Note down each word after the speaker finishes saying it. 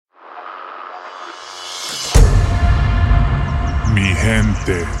Mi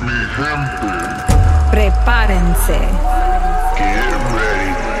gente. Prepárense.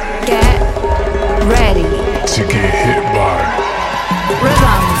 Get ready. To get hit by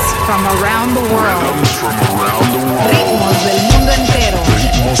Rhythms from around the world. Ritmos del mundo entero.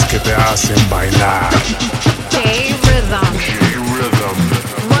 Ritmos que te hacen bailar. J-Rhythm.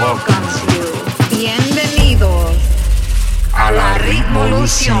 Welcome to. Bienvenidos a la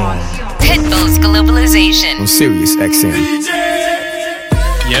Ritmolución. Pitbull's Globalization. On Sirius XM.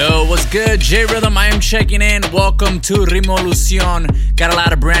 Yo, what's good? J-Rhythm, I am checking in. Welcome to Ritmolución. Got a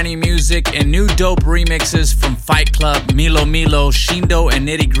lot of brand new music and new dope remixes from Fight Club, Milo Milo, Shindo and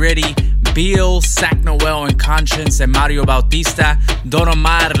Nitty Gritty, Beal, Sac Noel and Conscience and Mario Bautista, Don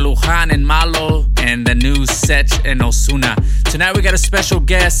Omar, Lujan and Malo, and the new Sech and Osuna. Tonight we got a special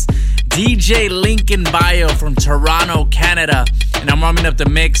guest, DJ Lincoln Bio from Toronto, Canada. And I'm warming up the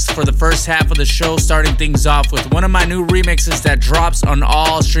mix for the first half of the show, starting things off with one of my new remixes that drops on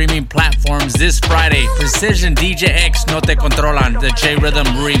all streaming platforms this Friday. Precision DJ X, No Te Controlan, the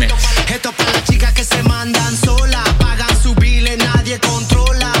J-Rhythm remix. Esto para las chicas que se mandan sola, pagan su bill, nadie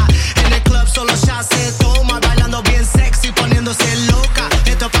controla. En el club solo ya se toma, bailando bien sexy, poniéndose loca.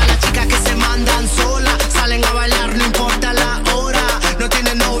 Esto para las chicas que se mandan sola, salen a bailar, no importa la hora. No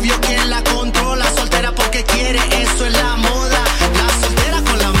tiene novio quien la controla, soltera porque quiere, eso es la moda. La soltera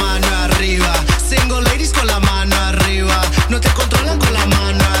con la mano arriba, single ladies con la mano arriba. No te controlan con la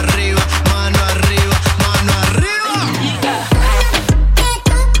mano arriba, mano arriba, mano arriba.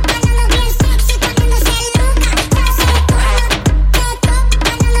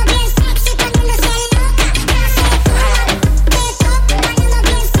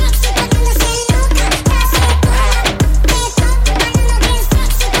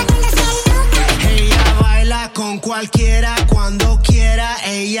 Cualquiera, cuando quiera,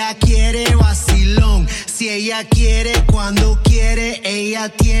 ella quiere vacilón. Si ella quiere, cuando quiere, ella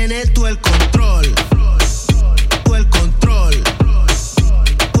tiene todo el control. Todo el control.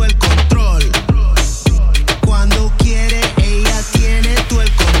 Todo el control. Cuando quiere, ella tiene todo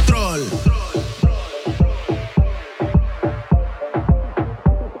el control.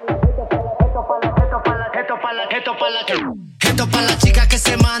 Esto para las chicas que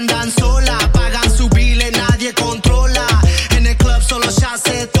se mandan sola, pagan su bill, nadie controla. En el club solo ya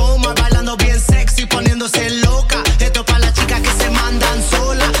se toma, bailando bien sexy, poniéndose loca. Esto para las chicas que se mandan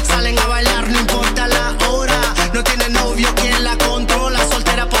sola, salen a bailar, no importa la hora. No tiene novio quien la controla,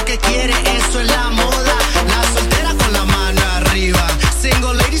 soltera porque quiere, eso es la moda. La soltera con la mano arriba,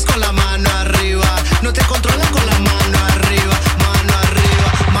 single ladies con la mano arriba. No te controlan con la mano arriba, mano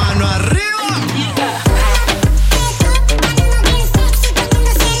arriba, mano arriba.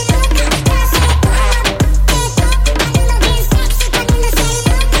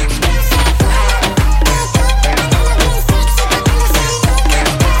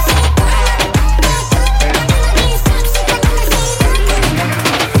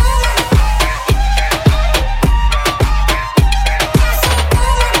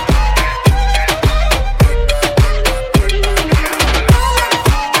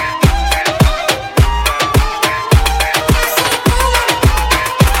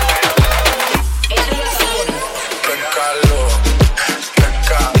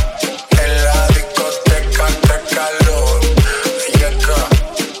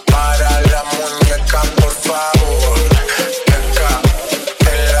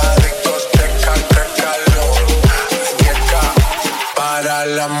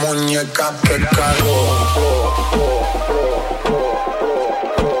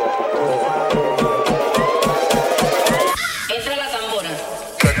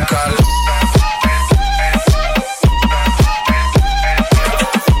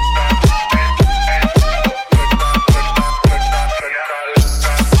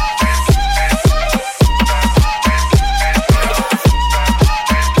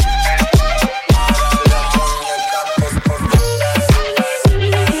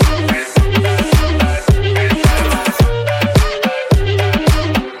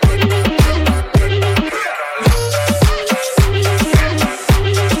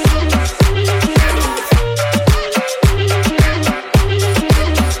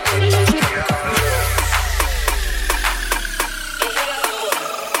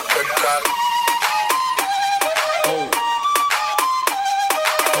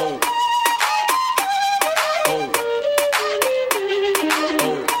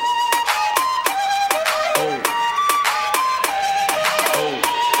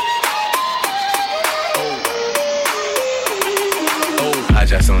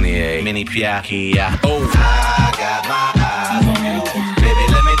 mini Piakia. Oh, I got my eyes on you. Baby,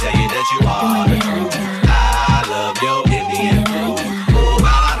 let me tell you that you are the truth. I love your Indian fruit.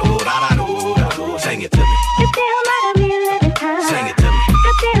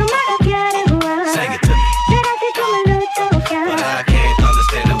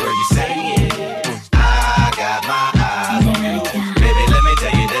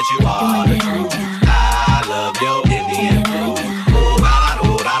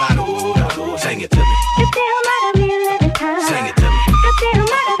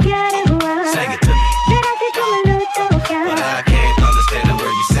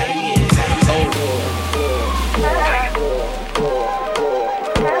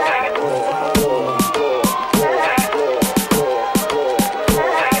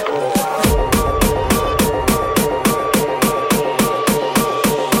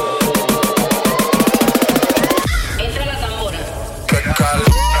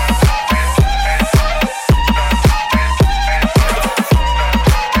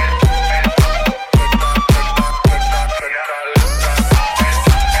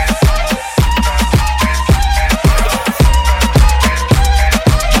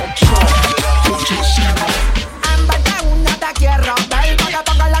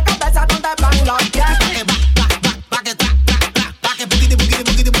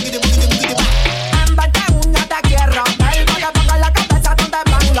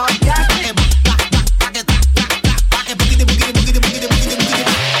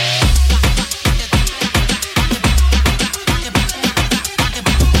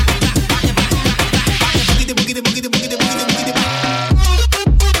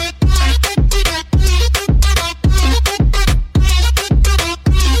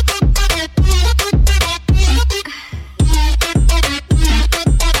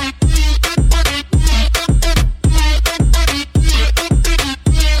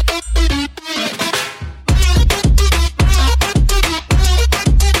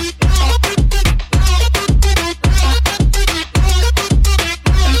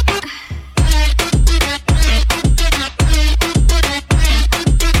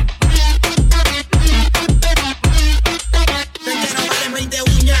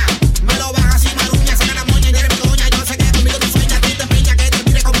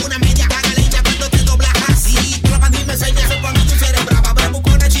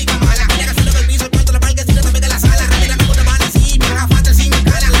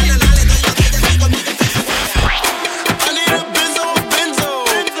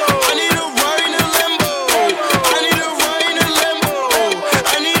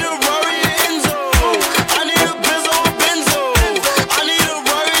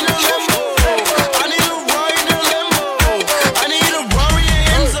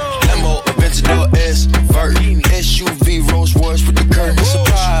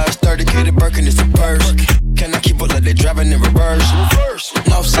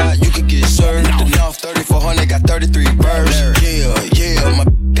 3400 got 33 birds. Yeah, my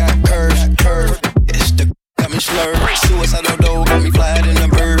got curves. It's the got me slurred. Suicidal dough got me flying in the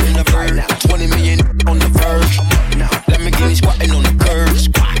bird. 20 million on the verge. Lamborghini squatting on the curves.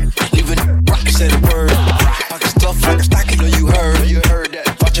 Leaving rock, say the word. Pocket stuff like a stocking, know you heard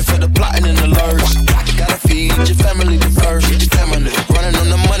that. Watching for the plotting and the lurch. Gotta feed your family the first. Family running on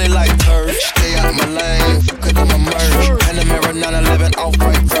the money like turds. Stay out my lane, cut on my merge. Panamera 911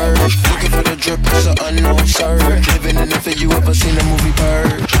 off-white verge. Looking for the drip, it's an unknown surge. Living in it for you ever seen the movie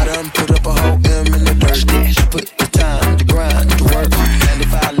Bird. I done put up a whole M in the dirt. Put the time, the grind, the work.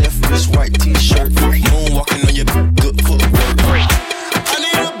 95 left wrist, white t-shirt. Moonwalking on your good footwork. I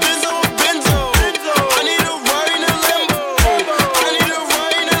need a Benzo. I need a Rari in a Lambo. I need a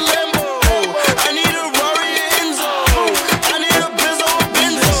Rari in a Lambo. I need a Rari in Enzo. I need a Benzo.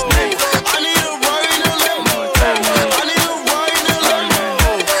 I need a Rari in a Lambo. I need a Rari in a Lambo.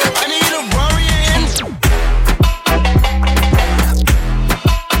 I need a Rari in Enzo.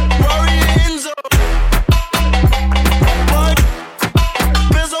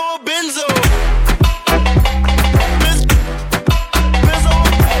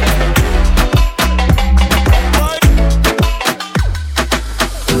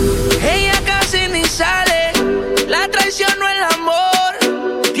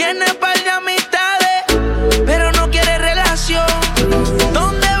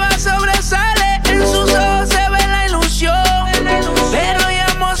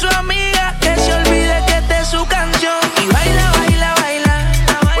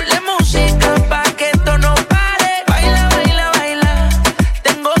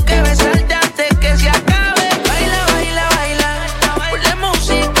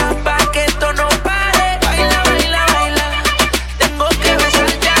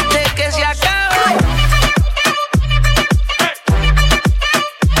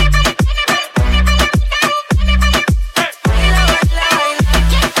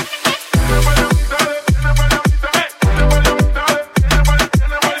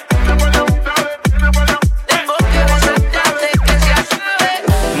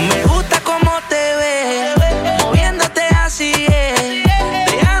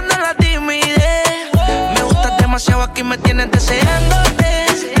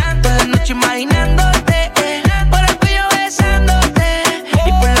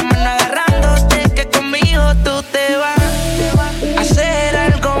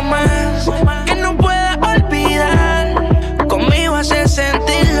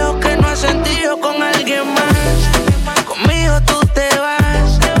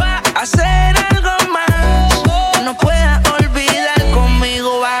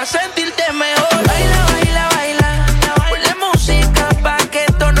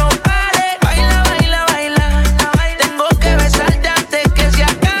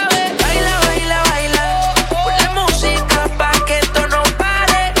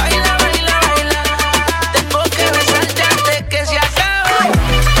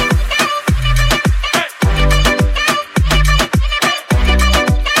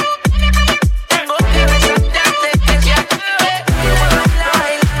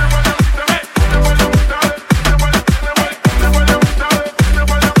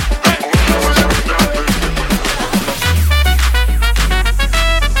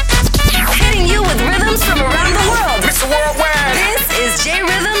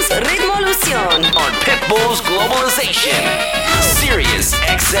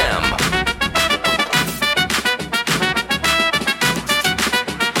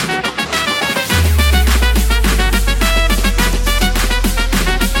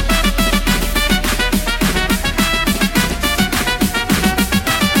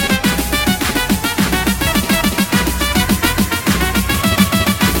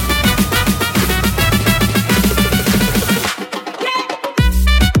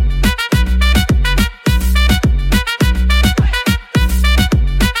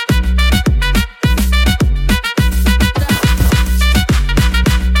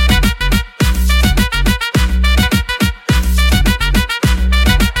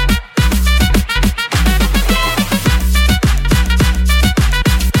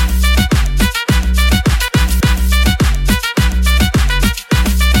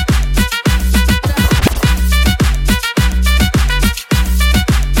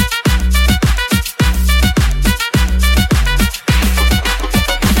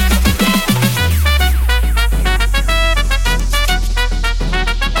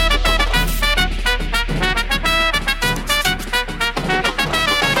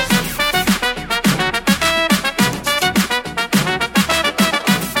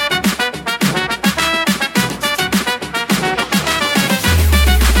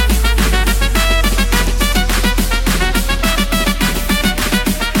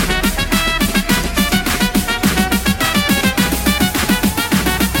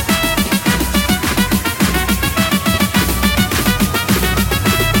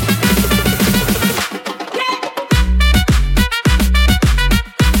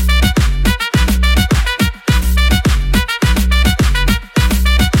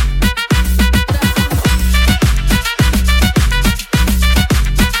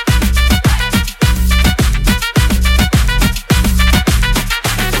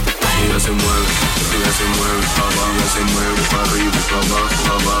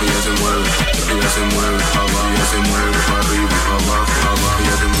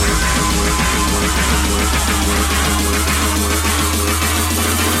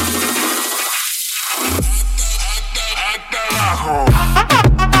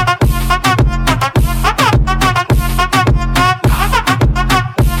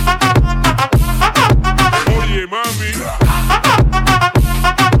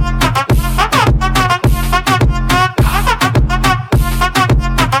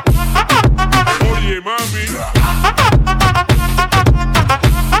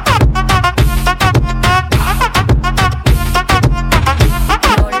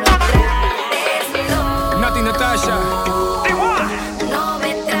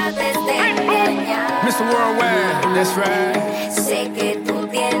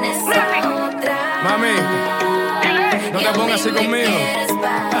 amiga, póngase conmigo.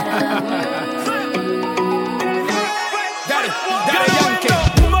 Dale, Yankee.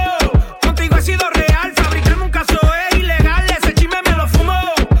 Contigo he sido real, fabricarme un caso es ilegal. Ese chisme me lo fumo.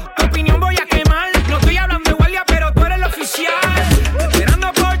 Tu opinión voy a quemar. No estoy hablando de guardia, pero tú eres el oficial.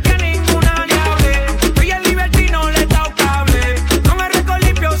 Esperando porque ninguna le hable. Estoy en libertino, le he dado cable. Con el récord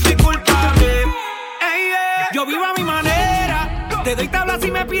limpio soy culpable. Yo vivo a mi manera. Te doy tabla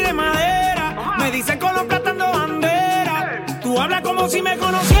si me pide madera. Me dicen Colón plantando bandera. Tú hablas como si me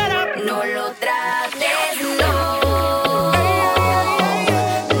conociera. No lo trates, no.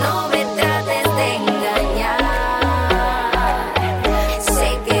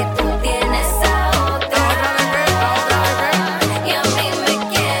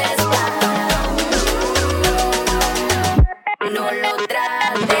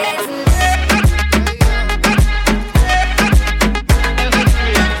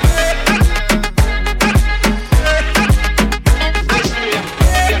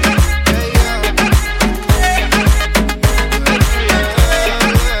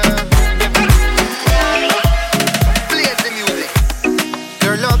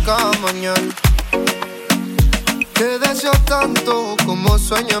 Tanto como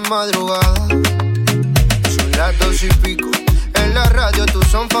sueño en madrugada. Son las 2:00 en la radio, tú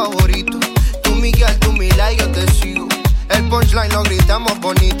son favoritos. Tú Miguel, tú Mila y yo te sigo. El punchline lo gritamos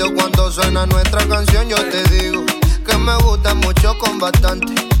bonito. Cuando suena nuestra canción yo te digo que me gusta mucho con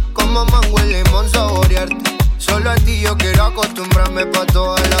bastante. Como mango y limón saborearte. Solo a ti yo quiero acostumbrarme pa'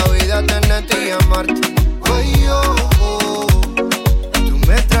 toda la vida tenerte y amarte. Oye, tú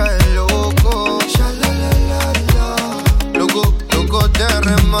me traes loco. Loco de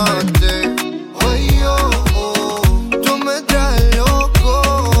remate. Oye, tú me traes loco.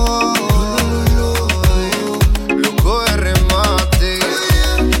 Loco de remate.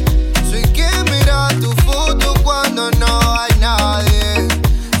 Soy quien mira tu foto cuando no hay nadie.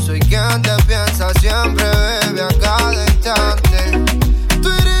 Soy quien te piensa siempre, bebé, a cada instante. Tú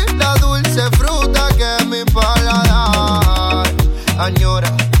eres la dulce fruta que mi paladar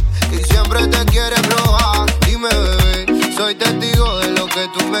añora y siempre te quiere probar. Dime, bebé, soy testigo de lo que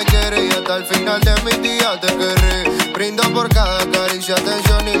tú me quieres y hasta el final de mis días te querré. Brindo por cada caricia,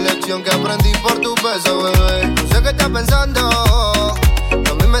 atención y lección que aprendí por tu beso, bebé. No sé qué estás pensando,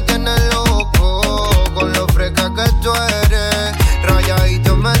 a mí me tienes loco con lo fresca que tú eres.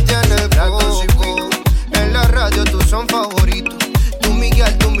 Rayadito me tienes poco. En la radio tú son favoritos. Tú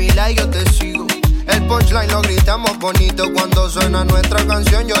Miguel, tú Mila y yo te sigo. El punchline lo gritamos bonito. Cuando suena nuestra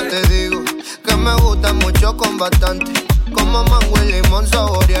canción yo te digo que me gusta mucho con bastante. Como mango y limón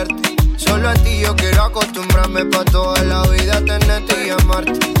saborearte. Solo a ti yo quiero acostumbrarme pa' toda la vida tenerte y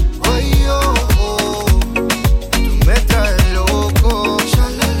amarte. Oye, tú me traes loco.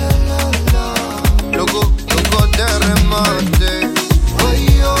 Loco de remate.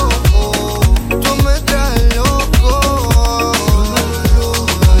 Oye, tú me traes loco.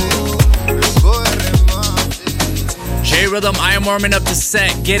 Loco de remate. J-Rhythm, I am warming up the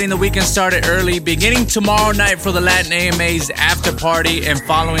set, getting the weekend started early, beginning tomorrow night for the Latin AMA's after party, and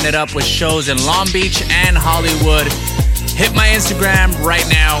following it up with shows in Long Beach and Hollywood. Hit my Instagram right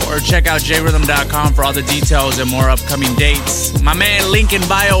now or check out jrhythm.com for all the details and more upcoming dates. My man Lincoln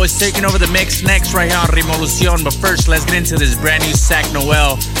Bio is taking over the mix next right here on Rimolucion, but first let's get into this brand new Sac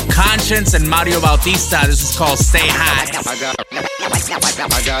Noel, Conscience and Mario Bautista. This is called Stay High.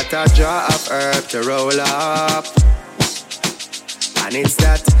 I got a jar of herb to roll up, and it's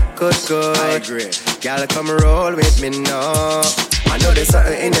that good. I agree. Y'all come roll with me now. I know there's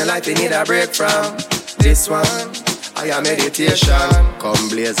something in your life you need a break from. This one, I am meditation. Come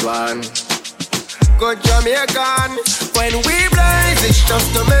blaze one. Good Jamaican. When we blaze, it's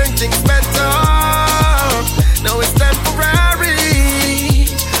just to make things better. No, it's temporary.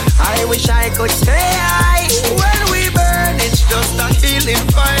 I wish I could stay high. When we burn, it's just a healing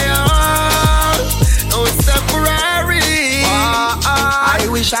fire. No, it's temporary. I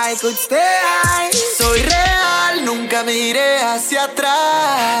wish I could stay high. Soy real, nunca miré hacia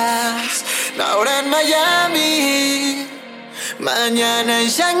atrás. Ahora en Miami, mañana en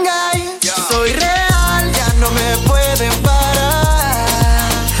Shanghai. Soy real, ya no me pueden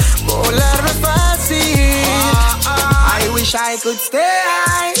parar. Volar no es fácil. I wish I could stay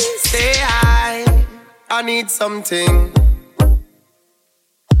high, stay high. I need something.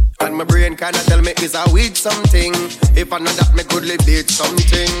 And my brain kinda tell me it's a weed something. If I know that me could live it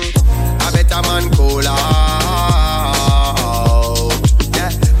something. I bet a man cool out.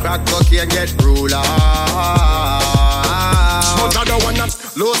 Yeah, crack cocaine get rule out. But I don't wanna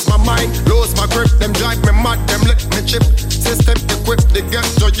lose my mind, lose my grip. Them drive me mad, them let me chip. System equipped, they get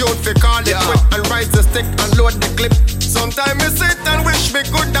to youth fi call it quick and rise the stick and load the clip. Sometimes me sit and wish me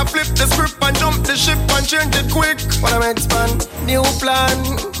could have flipped the script and jump the ship and change it quick. What I'm expand, new plan.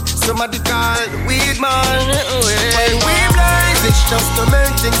 Somebody call weed man. When we blaze, it's just to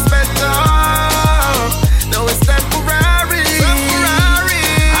make things better. No, it's temporary.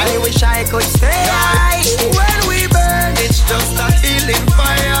 I wish I could stay high. When we burn, it's just a healing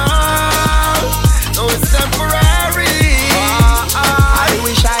fire. No, it's temporary. I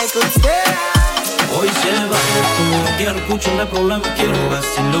wish I could stay high. Hoy se va esto, no quiero escuchar problemas, quiero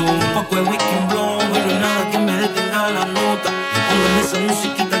vacilón. Un poco de whisky and blow, no hay nada que me detenga la nota. Póngame esa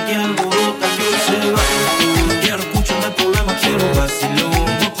musiquita que alborota, que hoy se va esto. No quiero escuchar problemas, quiero vacilón.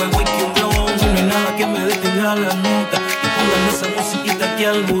 Un poco de whisky and blow, no hay nada que me detenga la nota. Póngame esa musiquita que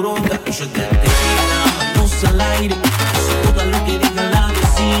alborota. Yo te tequila, manos al aire, no sé todo lo que diga la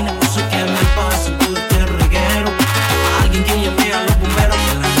vecina. No sé qué me pasa en todo este reguero. Alguien que llame a los bomberos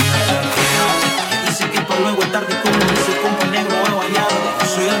que la niña cartera. Dice que para luego es tarde como dice compa negro a bailar. Yo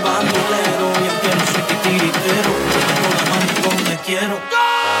soy el bandolero y aunque no soy titiritero, tengo la mano donde quiero.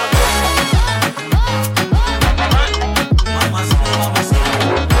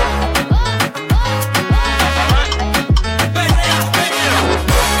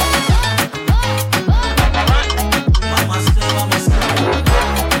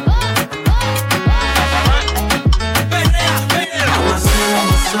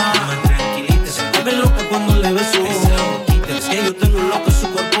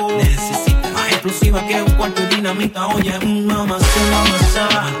 Que un cuarto de dinamita, oye, mamá,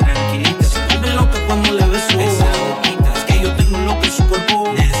 tranquilita, se vuelve loca cuando le beso esa boquita. Es que yo tengo lo que su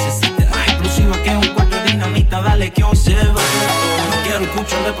cuerpo necesita, más explosiva que un cuarto de dinamita. Dale que hoy se va, no quiero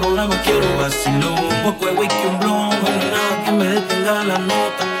escuchar de problemas, quiero vacilón. Un poco de whisky, un blon, no hay nada que me detenga la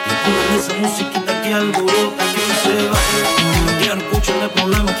nota. Y pongan esa musiquita que alborota, que hoy se va. No quiero escuchar de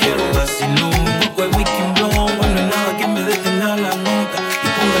problemas, quiero vacilón. Un poco de whisky, un blon, no hay nada que me detenga la nota.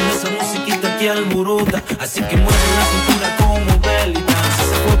 Pongan esa musiquita que alborota. Así que mueve la cintura como belly dance.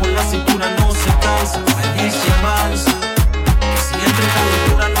 Ese fuego en la cintura no se cansa. Allí se avanza. Que si entre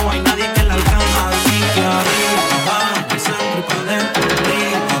calentura no hay nadie que la alcanza. Así que arriba, abajo, el centro y para adentro.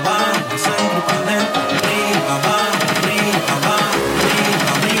 Arriba, abajo, el centro y para adentro. Arriba, abajo, arriba, abajo,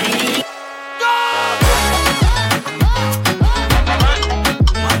 arriba, arriba.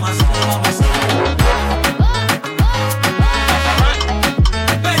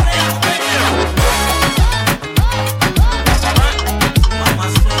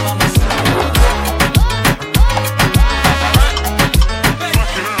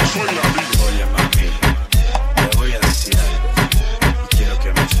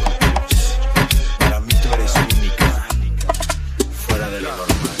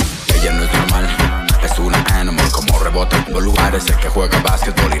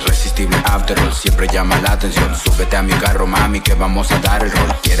 Siempre llama la atención, súbete a mi carro mami que vamos a dar el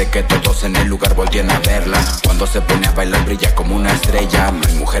rol. Quiere que todos en el lugar volteen a verla. Cuando se pone a bailar brilla como una estrella. No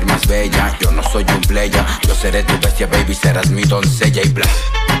hay mujer más bella, yo no soy un playa. Yo seré tu bestia baby, serás mi doncella. Y bla,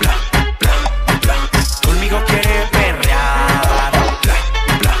 bla, bla, bla. Conmigo quiere perrear. Bla,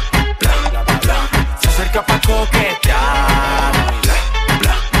 bla, bla, bla. Se acerca pa' coquetear. Bla,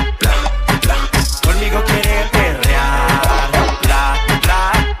 bla, bla, bla. Conmigo quiere perrear. Bla,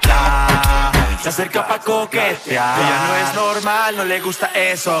 bla, bla. Se acerca pa' coquetear. Ella no es normal, no le gusta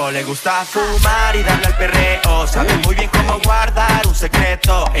eso. Le gusta fumar y darle al perreo. Sabe muy bien cómo guardar un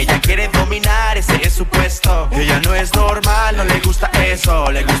secreto. Ella quiere dominar, ese es su puesto. Ella no es normal, no le gusta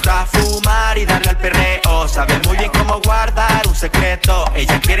eso. Le gusta fumar y darle al perreo. Sabe muy bien cómo guardar un secreto.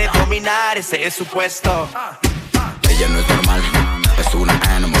 Ella quiere dominar, ese es su puesto. Ella no es normal, es una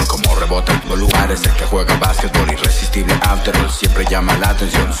animal. Como rebota en los lugares, el que juega básquetbol. Irresistible after all, siempre llama la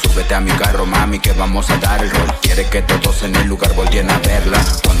atención. Súbete a mi carro mami que vamos a dar el rol. Quiere que todos en el lugar volteen a verla.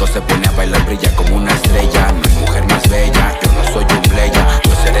 Cuando se pone a bailar brilla como una estrella. No hay mujer más bella, yo no soy un playa.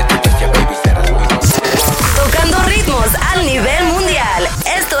 Yo seré tu bestia baby, serás mi doncella. Tocando ritmos al nivel mundial.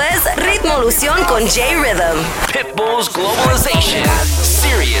 Esto es Ritmolución con J-Rhythm. Pitbull's Globalization,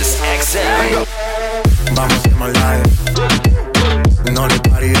 Sirius XM. Vamos a live. No le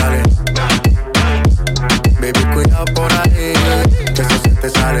pari, dale. Baby, cuidado por ahí. Que eso se te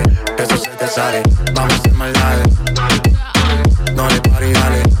sale, que eso se te sale. Vamos a live. No le pari,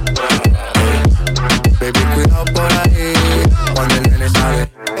 dale. Baby, cuidado por ahí. Cuando el nene sale.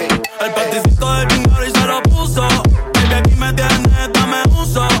 El paticito del chingado y se lo puso. Baby, aquí me tienes, dame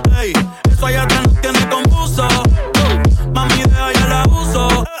uso. Ey, eso allá atrás no tiene confuso. Mami, deja ya la uso.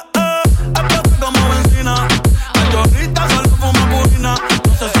 Como benzina, la chorrita solo fuma purina.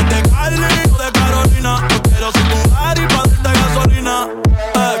 No sé si de Cali o de Carolina. Yo quiero ser tu Ari pa' darte gasolina.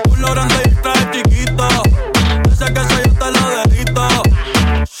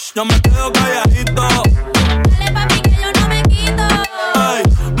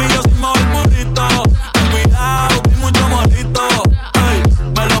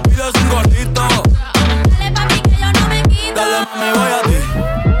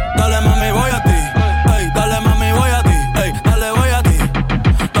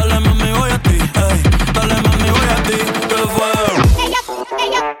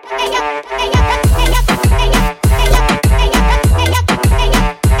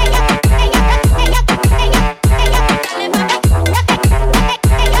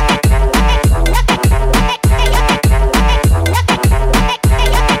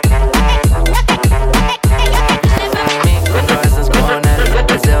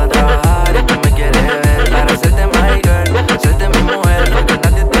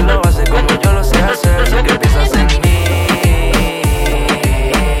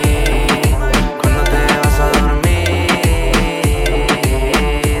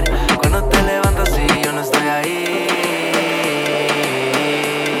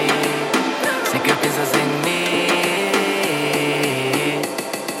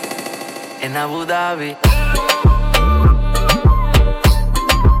 en Abu Dhabi.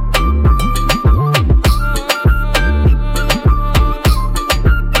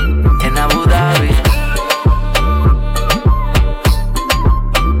 En Abu Dhabi.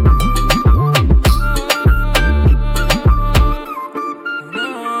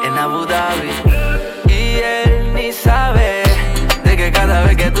 En Abu Dhabi. Y él ni sabe de que cada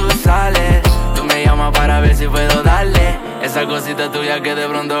vez que tú sales, tú me llamas para ver si puedo darle esa cosita tuya que de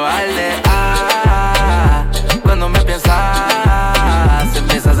pronto arde. Cuando me piensas,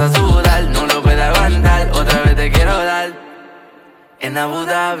 empiezas a sudar, no lo puedes aguantar. Otra vez te quiero dar en Abu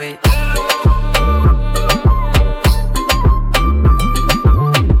Dhabi.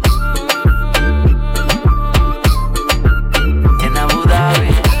 En Abu Dhabi.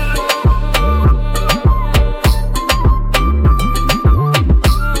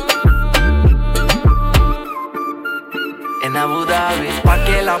 En Abu Dhabi.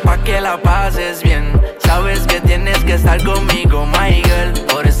 Pa' que la pases bien. Sabes que tienes que estar conmigo, my girl.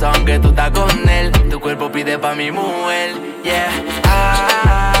 Por eso aunque tú estás con él, tu cuerpo pide pa' mi mujer, yeah.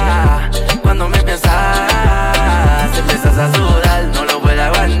 Cuando me piensas, empiezas a sudar, no lo puedes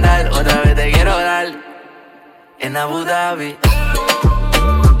aguantar. Otra vez te quiero dar en Abu Dhabi.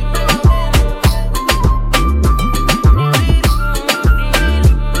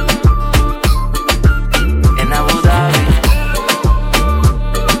 En Abu Dhabi.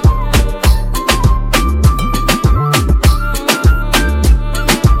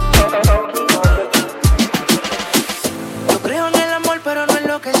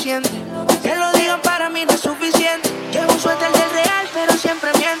 Que lo digan para mí no es suficiente. Llevo un suéter del real, pero siempre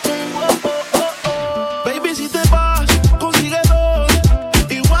miente. Baby, si te vas, consigue dos.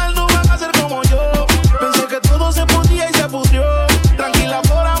 Igual no van a ser como yo. Pensé que todo se podía y se pudrió. Tranquila,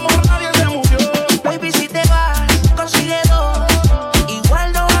 por amor, nadie se murió. Baby, si te vas, consigue dos.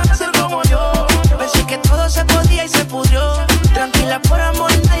 Igual no van a ser como yo. Pensé que todo se podía y se pudrió. Tranquila, por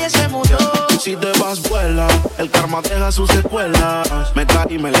amor, nadie se murió. Si te vas, vuela. El karma deja sus secuelas. Me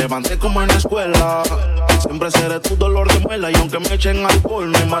caí y me levanté como en la escuela. Siempre seré tu dolor de muela. Y aunque me echen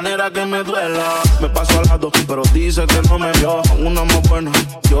alcohol, no hay manera que me duela. Me paso al lado, pero dice que no me vio. Una más buena,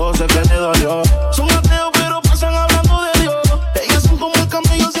 yo sé que le dolió. Son ateos, pero pasan hablando de Dios. Ellas son como el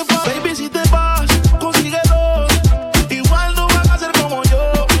camello se va. Baby, si te vas, consigue dos. Igual no van a ser como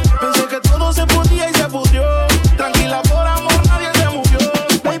yo. Pensé que todo se podía y se pudrió. Tranquila, por amor, nadie se murió.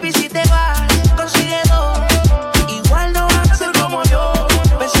 Baby, si te vas, consigue dos. Igual no van a ser como yo.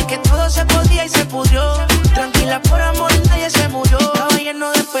 Pensé que todo se podía y se pudrió. Tranquila, por amor, nadie se murió. Estaba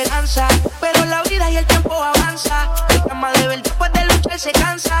lleno de esperanza, pero la vida y el tiempo avanza. El cama de ver después de luchar se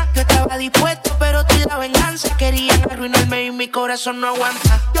cansa. Yo estaba dispuesto, pero tú la venganza. Querían arruinarme y mi corazón no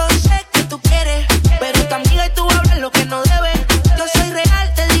aguanta. Yo sé que tú quieres, pero tu amiga y tú hablas lo que no debes. Yo soy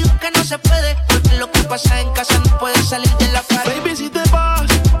real, te digo que no se puede. Porque lo que pasa en casa no puede salir de la pared. Baby, si te vas,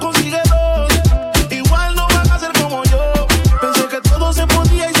 consigue dos. Igual no van a ser como yo. Pensé que todo se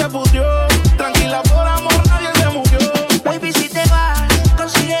podía y se pudrió. Tranquila, por amor, nadie se murió. Baby, si te vas,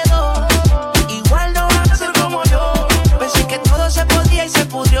 consigue dos. Igual no van a ser como yo. Pensé que todo se podía y se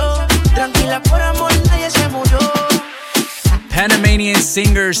pudrió. Tranquila, por amor, nadie se murió. Panamanian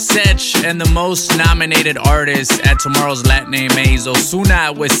singer Sech and the most nominated artist at tomorrow's Latin AMAs,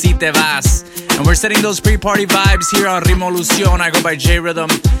 Ozuna with Si Te Vas. And we're setting those pre-party vibes here on Ritmolución. I go by J-Rhythm.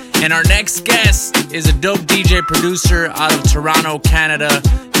 And our next guest is a dope DJ producer out of Toronto, Canada.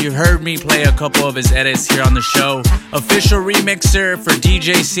 You've heard me play a couple of his edits here on the show. Official remixer for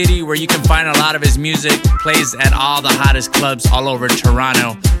DJ City, where you can find a lot of his music. Plays at all the hottest clubs all over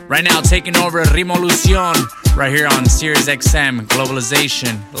Toronto. Right now, taking over Ritmolución right here on Sirius XM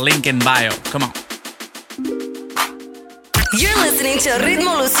Globalization. Link in bio. Come on. You're listening to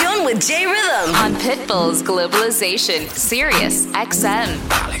Ritmolución with J-Rhythm on Pitbull's Globalization, Sirius XM.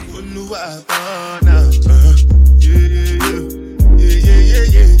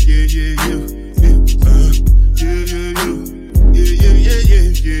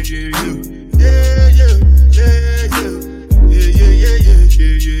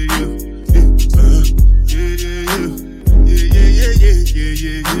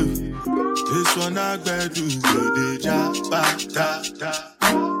 This one I got to do the job, da.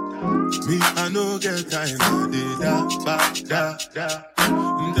 Me, I no get time for the da.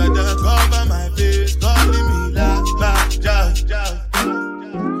 Da cover my face, calling me la, ja.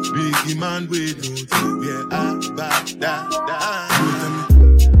 Biggie man, we don't think we're da.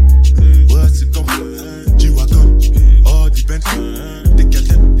 What's it gonna be? G-Wagon, all depends. They get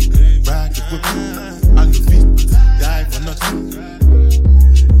them, ride the whip. I no fit, die for nothing.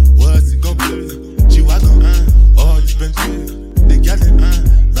 What's it gonna be? G-Wagon, all depends. They get them,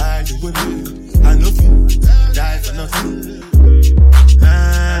 ride the whip.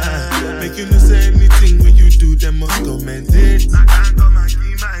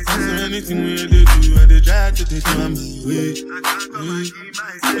 to take my way.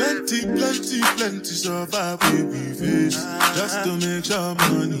 Plenty survive we face. Just to make sure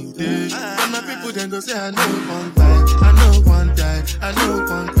money day. But my people then go say I know one time, I know one time, I know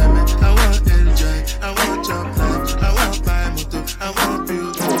one time. I want enjoy, I want job life, I want buy motor, I want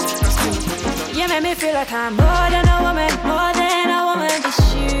build. You make me feel like I'm more than a woman, more than a woman. It's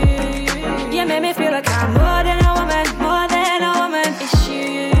you. You make me feel like I'm more than a woman, more than a woman. It's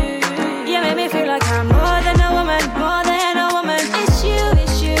you. You make me feel like I'm more than a woman, more than a woman. It's you,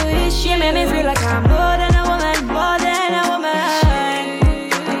 it's you, it's you. You make me feel like I'm more than a woman, more than a woman.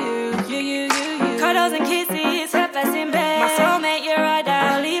 You. Cuddles and kisses, her best in bed. My soulmate, you're right.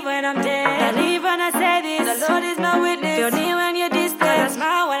 I'll leave when I'm dead. I leave when I say this. The Lord is my witness. Feel near when you're distant. I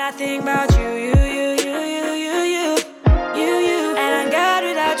smile when I think about you. And I'm God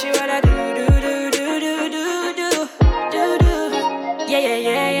without you. What I do.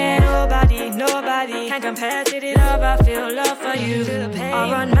 Yeah. Nobody can compare to the love I feel, love for you.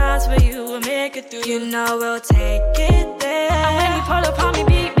 I'll run miles for you, we'll make it through. You know we'll take it there. And when you pull up on me,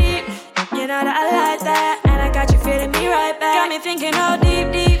 beep, beep, you know that I like that. And I got you feeling me right back. Got me thinking all deep,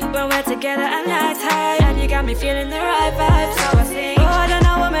 when we're together and night tight. And you got me feeling the right vibes. So I sing, more than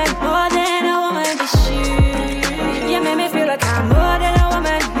a woman, it's you. You make me feel like I'm more than a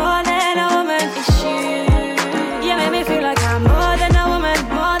woman, it's you. You make me feel like I'm more than a woman,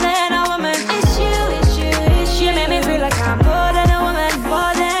 it's you. You make me feel like I'm more than a woman,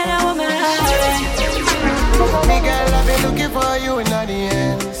 Me girl, I've been looking for you in the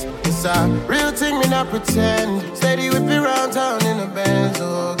ends. It's a real thing, me not pretend. Steady whip me round town in the Benz,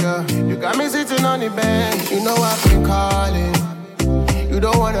 oh girl. You got me sitting on the bench. You know I've been calling. You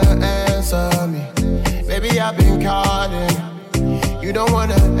don't wanna answer me. Baby, I've been calling. You don't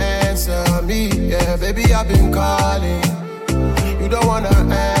wanna answer me. Yeah, baby, I've been calling. You don't wanna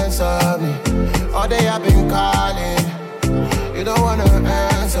answer me. All day I've been calling. You don't wanna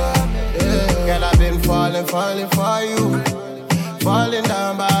answer. Yeah. Girl, I've been falling for you. Falling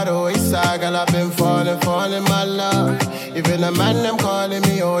down by the wayside. Girl, I've been falling, my love. Even the man, them calling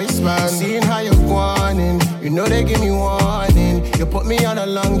me always man. Seeing how you're going, you know they give me warning. You put me on a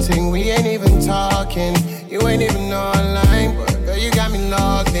long thing, we ain't even talking. You ain't even online, but girl, you got me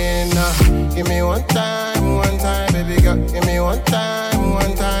logged in. Give me one time, baby girl. Give me one time.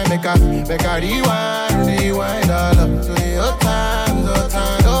 Make a rewind all up to the old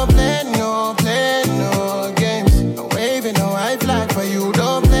times. Don't play no games. No waving no high flag for you.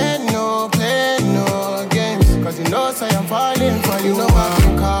 Don't play no games. Cause you know say I'm falling for you. You know I've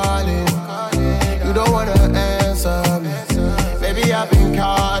been calling. You don't wanna answer me. Baby, I've been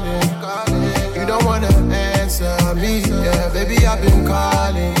calling. You don't wanna answer me. Yeah, baby, I've been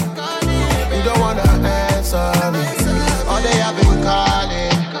calling. You don't wanna answer me. All day I've been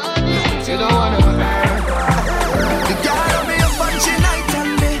calling. You don't wanna answer. You got me up when she night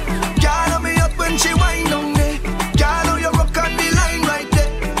and day. Got me up when she wind on me. Got know you rock on the line right there.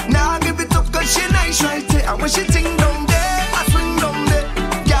 Now give it up cause she nice right there. And when she ting down there, I swing down there.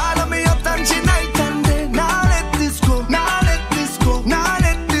 Got me up and she night and day. Now let this go.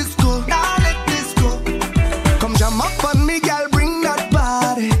 Come jam up on me, girl, bring that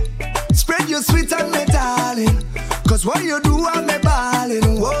body.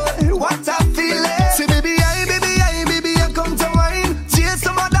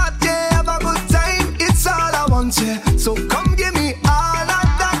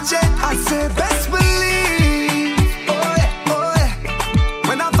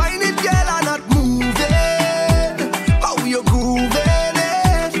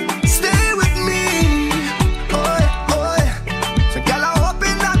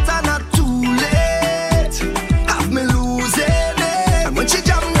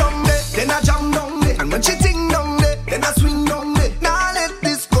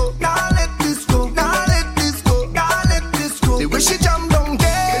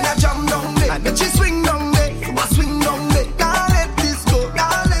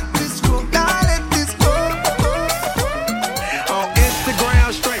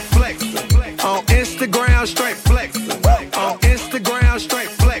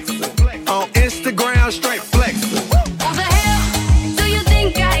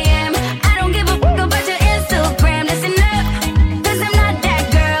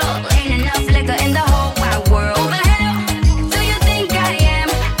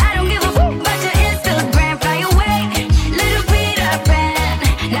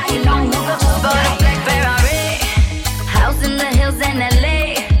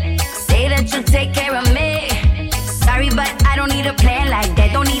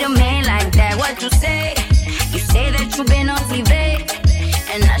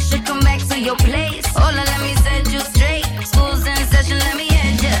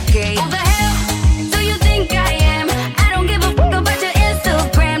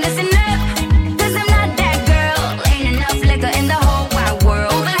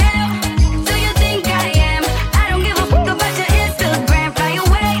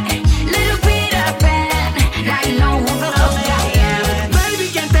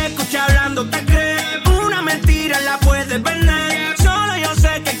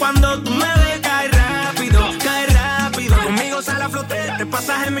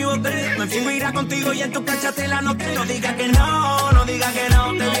 pasaje en mi bote. Me fingo irá contigo y en tu cancha te la noté. No diga que no, no diga que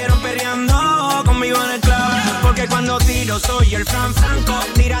no. Te vieron peleando conmigo en el club. Porque cuando tiro soy el Fran Franco,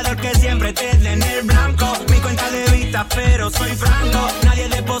 tirador que siempre te dé en el blanco. Mi cuenta de vista pero soy franco. Nadie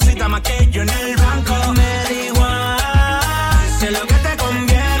deposita más que yo en el banco. Me da igual, sé lo que te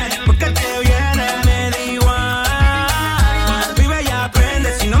conviene, porque te viene. Me da igual, vive y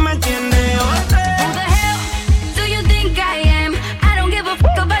aprende si no me entiendes. Who the hell do you think I am? I don't give a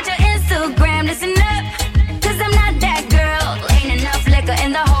fuck about your Instagram. Listen up, cause I'm not that girl. Ain't enough liquor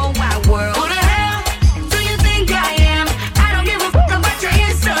in the whole wide world. Who the hell do you think I am? I don't give a fuck about your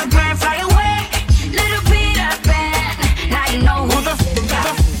Instagram. Fly away, little Peter Pan. Now you know who the fuck.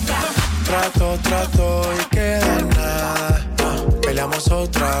 Trato y queda en nada. Peleamos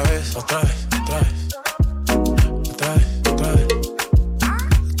otra vez.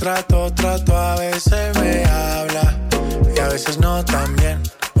 Trato, a veces me habla y a veces no tan bien.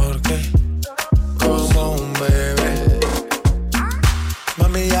 Porque como un bebé.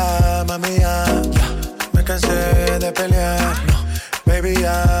 Mami ya, me cansé de pelear. Baby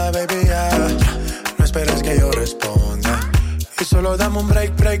ya, no esperes que yo responda. Y solo dame un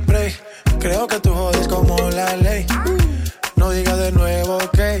break. Creo que tú jodes como la ley. No digas de nuevo,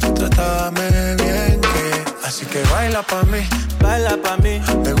 ok. Trátame bien, que así que baila pa' mí.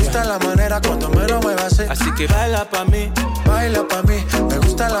 Me gusta la manera cuando me lo muevas así. Así que baila pa' mí. Me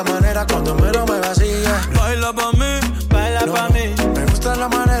gusta la manera cuando me lo muevas así. Yeah. Baila pa' mí. Me gusta la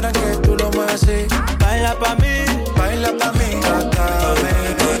manera en que tú lo muevas así. Baila pa' mí. Trátame.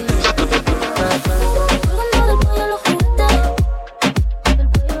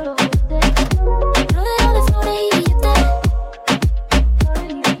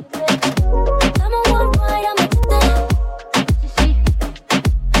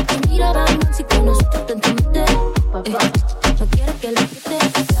 No quiero que lo quite.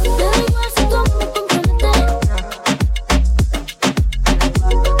 Te da igual si tú me comprometes.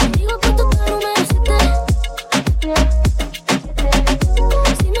 Conmigo puesto tu número 7.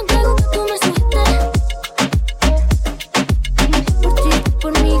 Si me entrego que tú me sujetes. Por ti,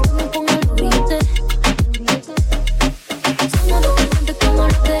 por mí, que me ponga el brillete. Somos dos pendientes como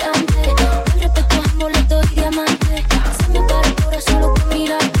los de antes. El respeto es amuleto y diamante. Se me para el corazón solo con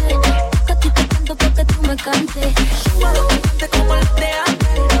mirarte. Que a ti te canto porque tú me cantes. Como los de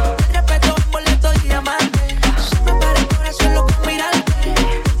antes, el respeto es boleto y diamante. Se me para el corazón loco mirarte.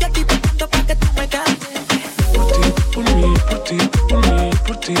 Y a ti te canto pa' que tú me cantes. Por ti, por mí. Por ti,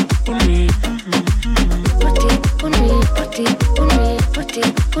 por mí.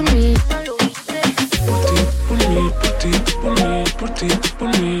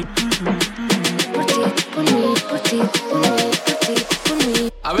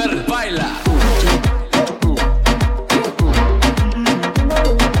 A ver, baila.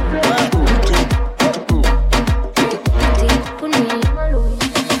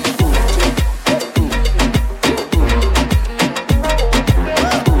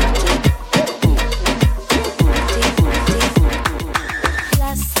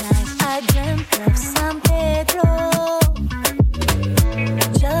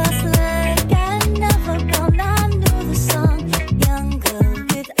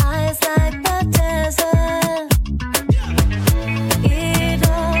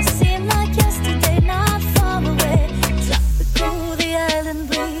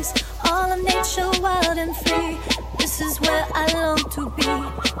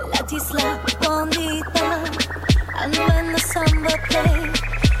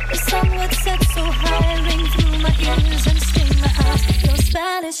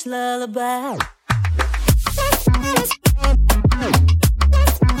 Lullaby.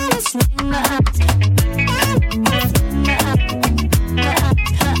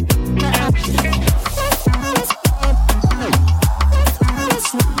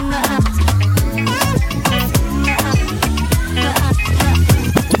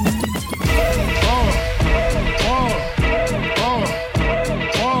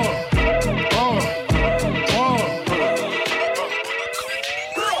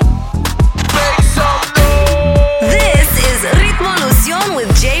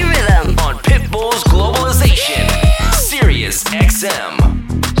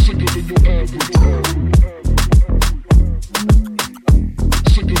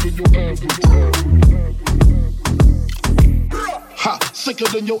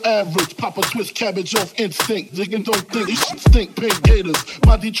 Than your average, pop a twist cabbage off instinct. Digging don't think you should stink. Pink Gators,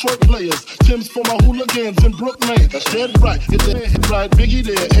 my Detroit players. Tim's for my hooligans in Brooklyn. That's dead right. It's dead right. Biggie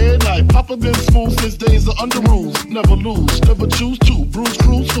there, every night. Papa been smooth since days of under rules. Never lose, never choose to. Bruise,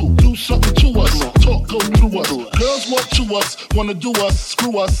 cruise too. Do something to us. Talk, go through us. Girls want to us, wanna do us,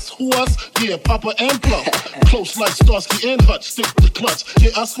 screw us. Who us? Yeah, Papa and Plum. Close like Starsky and Hutch. Stick the clutch.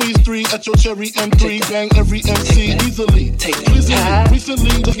 Yeah, I squeeze 3 at your cherry M3. Bang every MC easily.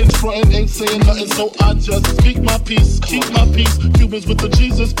 Recently, looking front and ain't saying nothing, so I just speak my peace. Keep my peace. Cubans with the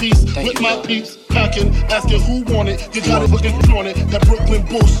Jesus peace. With my peeps packing, asking who want it. You got it looking on it. That Brooklyn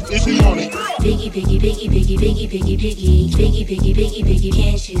boost is on it. Biggie, biggie, biggie, biggie, biggie, biggie, biggie, biggie, biggie, biggie, biggie,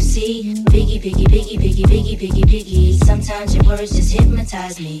 can't you see? Biggie, biggie, biggie, biggie, biggie, biggie, biggie. Sometimes your words just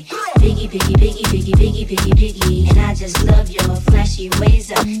hypnotize me. Biggie, biggie, biggie, biggie, biggie, biggie, biggie, and I just love your flashy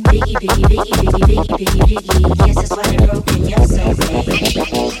ways up. Biggie, biggie, biggie, biggie, biggie, biggie, biggie. Guess that's why they're broken. You're so big.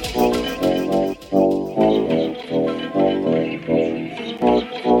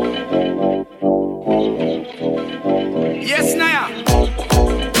 Yes, Naya.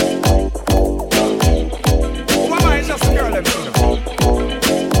 Why am I just a girl?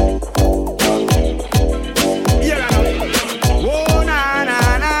 Yeah, I know. Oh, na na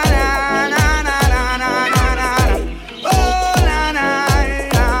na na na na na na na. Oh, na na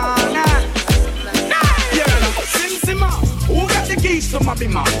na na. Yeah, I know. Sim, who got the keys to my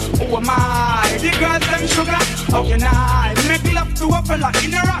bima? Who am I? The girls them sugar. How can I make love to a fella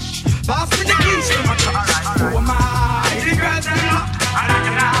in a rush? Pass me the keys to my truck. Who am I? The girls them lock. And I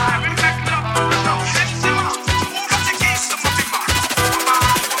can make love to a fella. Sim, who got the keys to my bima?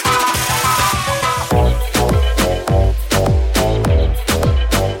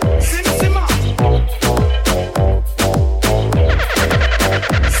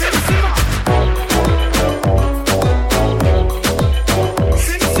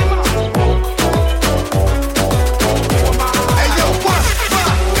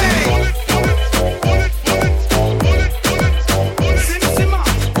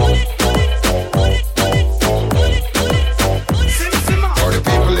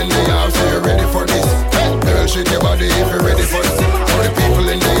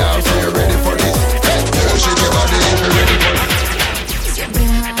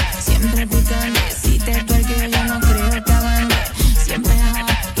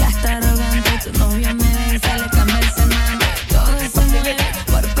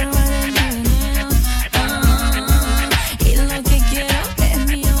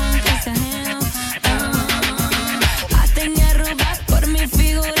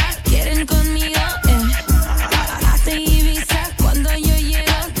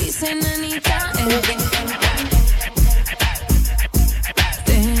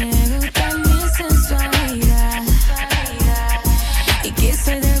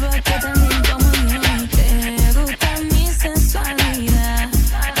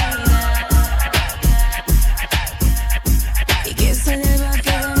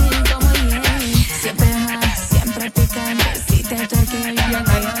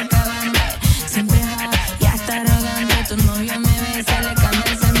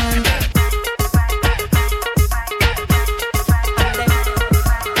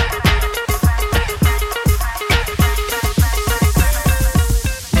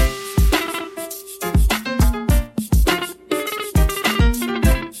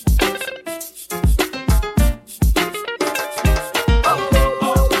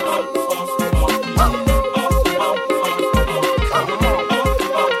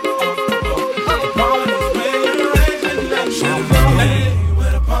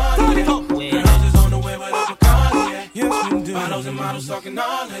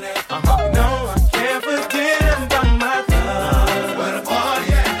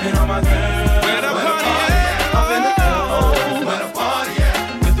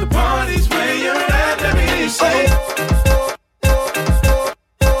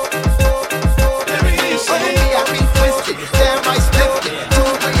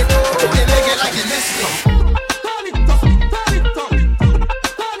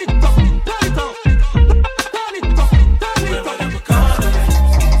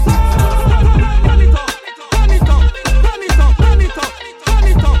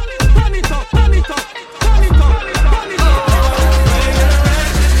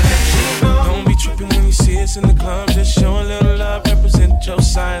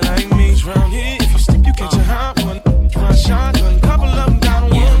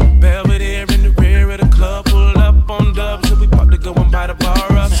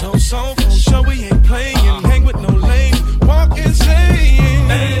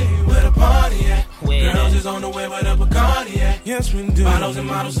 Yes, we do. Models and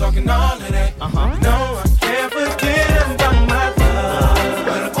models talking all of that. No, I can't forget about my love.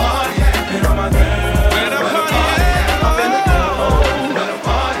 Where the party at? And all my girls. Where the party at? Up in the club. Where the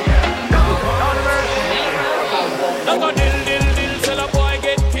party at? Look at dill, dill, dill, sell up.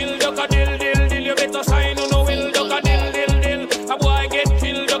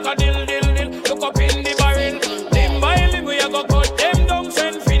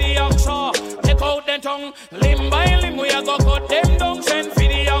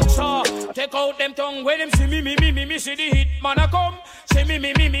 wrong when them see me, see the hit man a come. See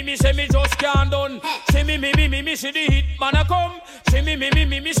me, say me just can't done. See me, see the hit man a come. See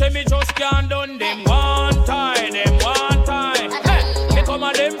me, say me just can't done. Them one time, Hey, they come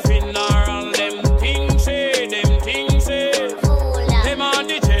a them funeral, them things say, them on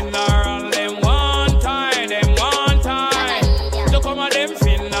the general, them one time. They come a them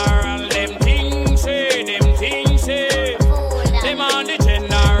funeral, them things say, them on the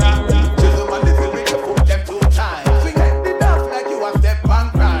general. Chisel man, little with your foot them 2 times. Swing them the dance like you a step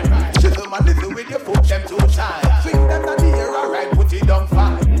and cry. Chisel man, little with your foot them 2 times. Swing them to the air, alright, put it on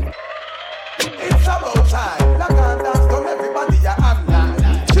fire. It's about time. Like and dance, come everybody a have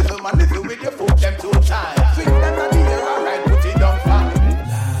night. Chisel man, little with your foot them 2 times. Swing them to the air, alright, put it on fire.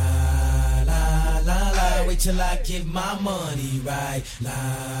 La, wait till I give my money right. La,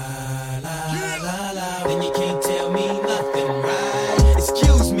 then you can't tell me nothing, right?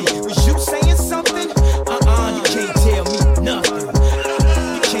 Excuse me, was you saying something? You can't tell me nothing.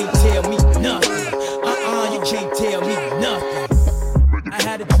 You can't tell me nothing. You can't tell me nothing. I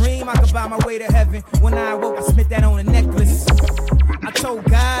had a dream I could buy my way to heaven. When I awoke, I spent that on a necklace. I told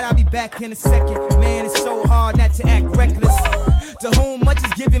God I'll be back in a second. Man, it's so hard not to act reckless. To whom much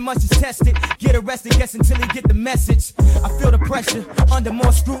is given, much is tested. Get arrested, guess until he get the message. I feel the pressure under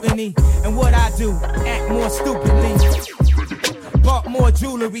more scrutiny. And what I do, act more stupidly. Bought more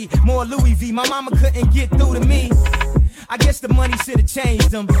jewelry, more Louis V. My mama couldn't get through to me. I guess the money should have changed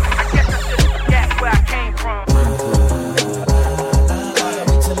them. I guess I should have forgot where I came from.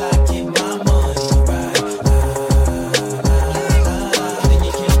 Wait till I get my money right. Then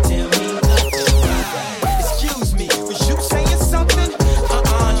you can't tell me nothing, right? Excuse me, was you saying something?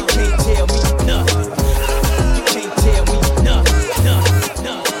 You can't tell me nothing. You can't tell me nothing.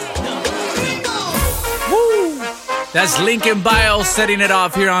 Woo! That's Linkin Bio setting it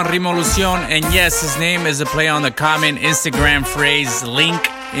off here on Rimolucion. And yes, his name is a play on the common Instagram phrase Link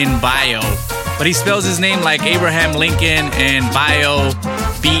in Bio. But he spells his name like Abraham Lincoln and Bio,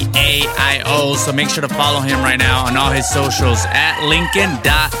 B-A-I-O. So make sure to follow him right now on all his socials at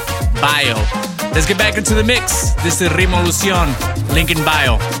Lincoln.bio. Let's get back into the mix. This is Rimolucion, Linkin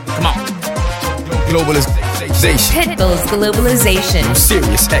Bio. Come on. Globalization. Pitbull's Globalization.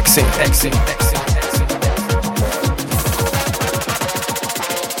 Serious XM.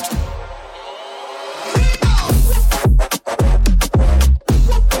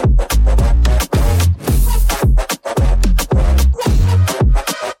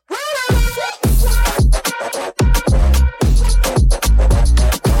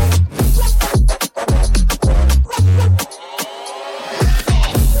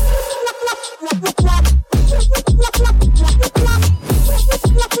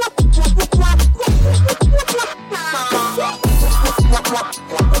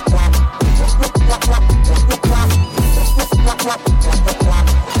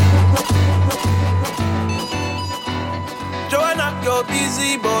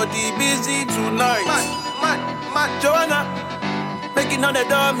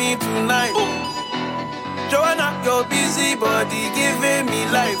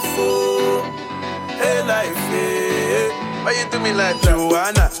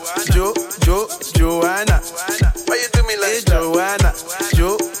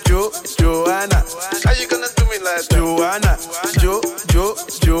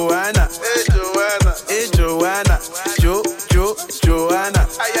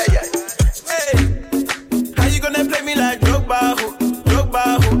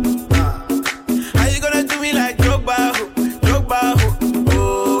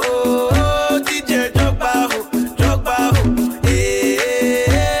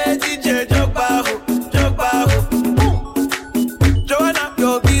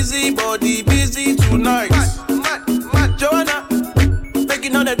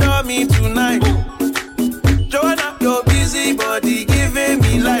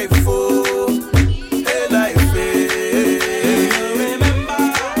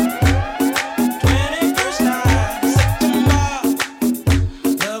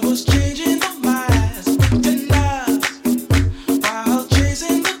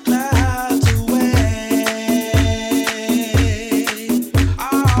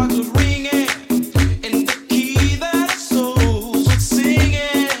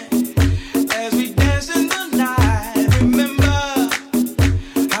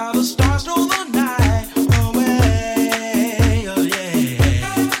 Stars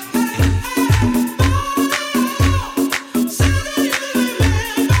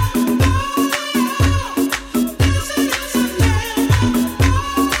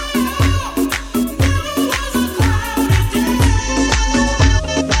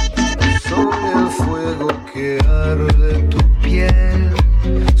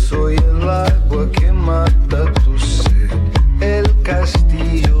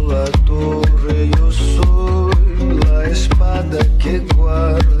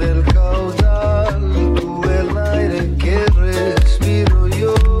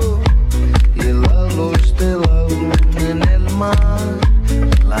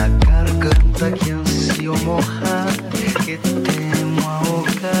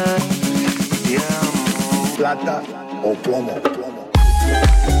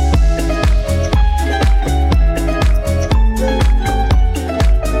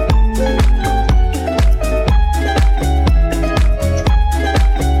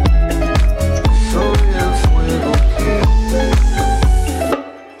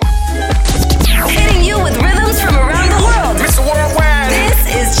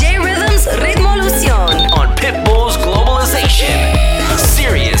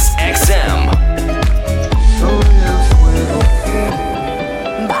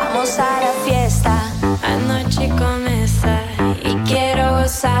Vamos a la fiesta, anoche comienza y quiero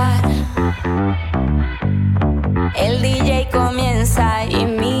gozar. El DJ comienza y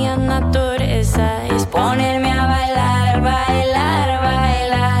mi naturaleza es ponerme a bailar, bailar,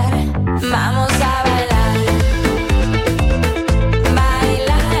 bailar. Vamos a bailar.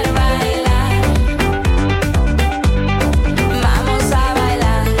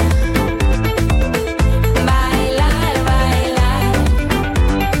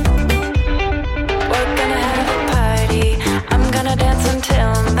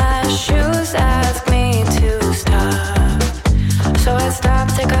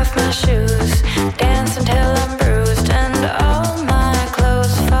 Take off my shoes, dance until I'm bruised and all my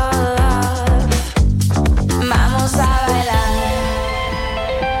clothes fall off. Vamos a bailar.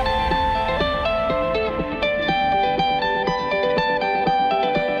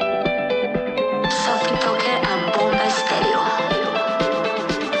 Sophie Toque and Bomba Estéreo.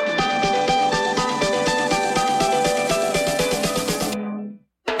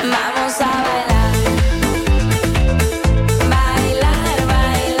 Vamos a bailar.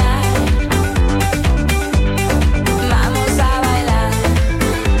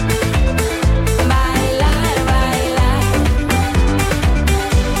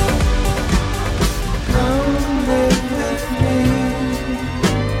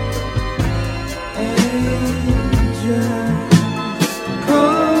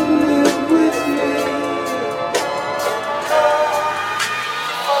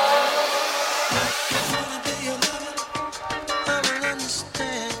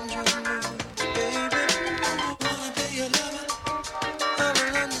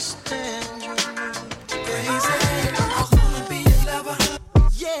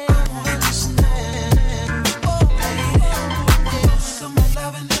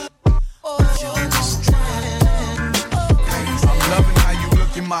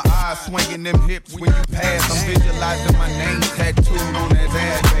 Swinging them hips when you pass. I'm visualizing my name tattooed on his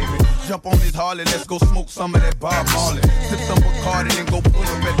ass, baby. Jump on this Harley, let's go smoke some of that Bob Marley. Sip some Bacardi and go pull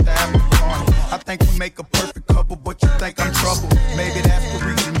up at the after party. I think we make a perfect couple, but you think I'm trouble. Maybe that's the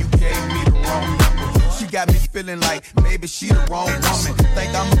reason you gave me the wrong number. She got me feeling like maybe she the wrong woman.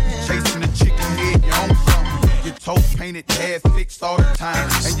 Think I'ma be chasing the chicken head, you own something. Your toe painted, hair fixed all the time,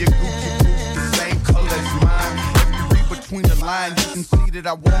 and your Gucci boots the same color as mine. Between the lines, you can see that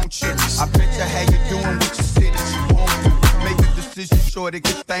I want you. I bet you how you doing what you said that you want to. Make a decision sure that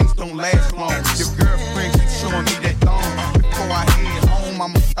good things don't last long. Your girlfriend keeps showing me that thong. Before I head home,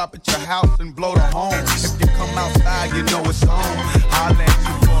 I'ma stop at your house and blow the horn. If you come outside, you know it's on. I'll let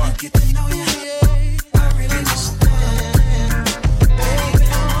you for it. Get to know you, yeah. I really want some love. Baby,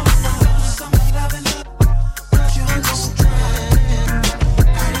 some loving. But you don't try.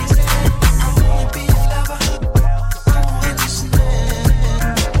 Crazy, I wanna be your lover.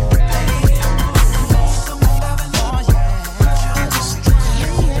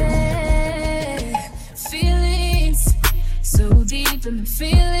 And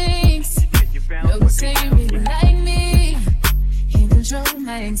feelings, no say you really like me. Can't control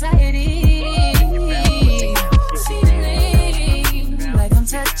my anxiety. Feeling like I'm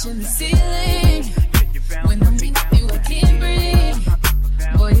touching the ceiling. When I'm with you, I can't breathe.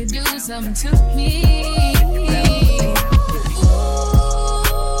 Boy, you do something to me.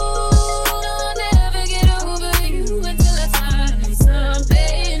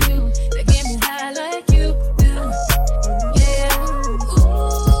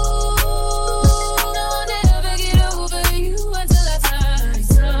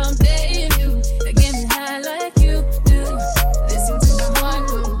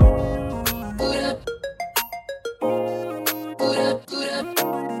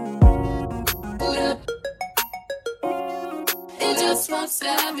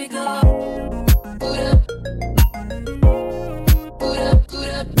 Let me go. Put up. Put up, put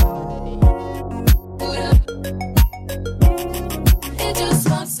up. Put up. It just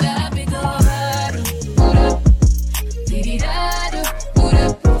won't stop me go. Put up. Dee-dee-da-do. Put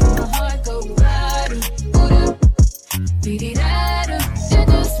up. My heart go right. Put up. Dee-dee-da-do. It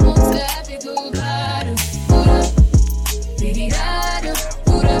just won't stop me go. Put up. Dee-dee-da-do.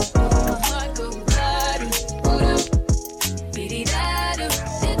 Put up. My heart go right. Put up. Dee-dee-da-do.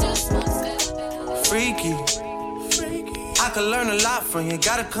 Freaky. I could learn a lot from you,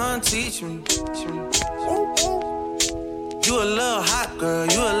 gotta come teach me. You a little hot girl,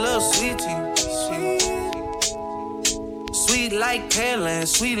 you a little sweetie. Sweet like Pearland,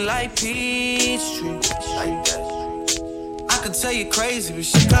 sweet like Peachtree. Like that. I could tell you crazy, but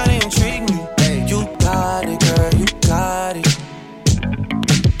she kinda intrigue me. Hey, you got it, girl, you got it.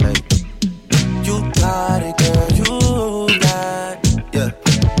 Hey. You got it, girl, you got it. Yeah.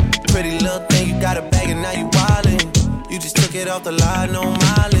 Pretty little thing, you got a bag and now you wildin'. You just took it off the line, no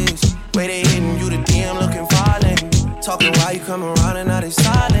mileage. Way they hitting you, the DM looking violent. Talking while you come around and now they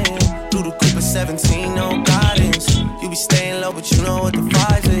silent. Through the Cooper 17, no guidance. You be staying low, but you know what the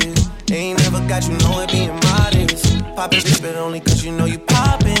vibes is. They ain't never got you know it being modest. Poppin' bitch, but only cause you know you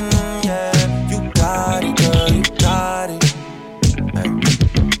poppin', yeah. You got it, girl, you got it. Hey.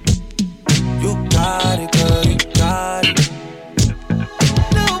 You got it, girl, you got it.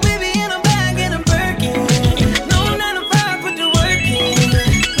 No, baby, and I'm back and I'm Birkin. No 9 to 5, put the work in.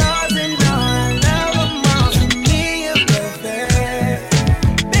 Lost and all, love them all. To me, you're perfect.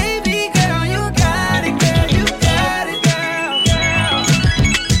 Baby girl, you got it, girl, you got it, girl, girl.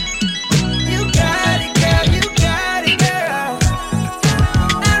 You got it, girl, you got it, girl.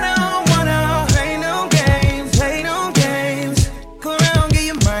 I don't wanna play no games, play no games. Go around, get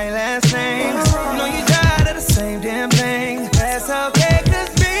you my last name. Know you tired of the same damn thing. That's okay, cause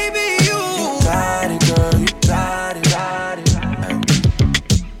baby, you got it, girl, you got it, got it. Hey.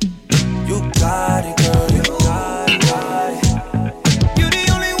 You got it, girl, you got it, got it. you the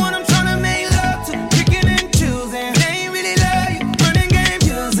only one I'm tryna make love to. Picking and choosing. They ain't really love you, running game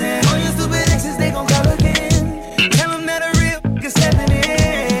using. All your stupid exes, they gon' call again. Tell them that a real is stepping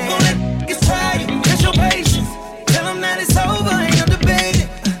in. Don't let niggas try you, test your patience. Tell them that it's over, ain't no debating.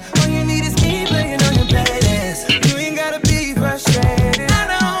 All you need is me playing on your playlist. You ain't gotta be frustrated. I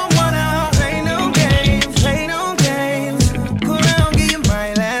don't wanna play no games, play no games. Go around, get you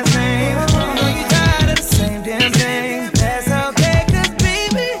my last name. Know you tired of the same damn thing. That's okay, cause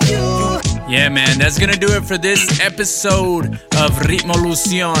baby, you. Yeah, man, that's gonna do it for this episode of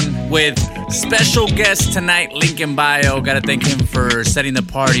Ritmolucion with special guest tonight, Linkin Bio. Gotta thank him for setting the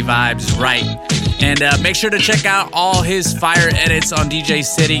party vibes right. And make sure to check out all his fire edits on DJ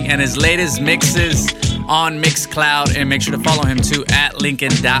City and his latest mixes on Mixcloud. And make sure to follow him too at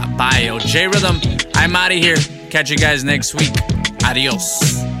Linkin.bio. J Rhythm, I'm out of here. Catch you guys next week.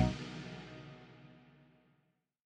 Adios.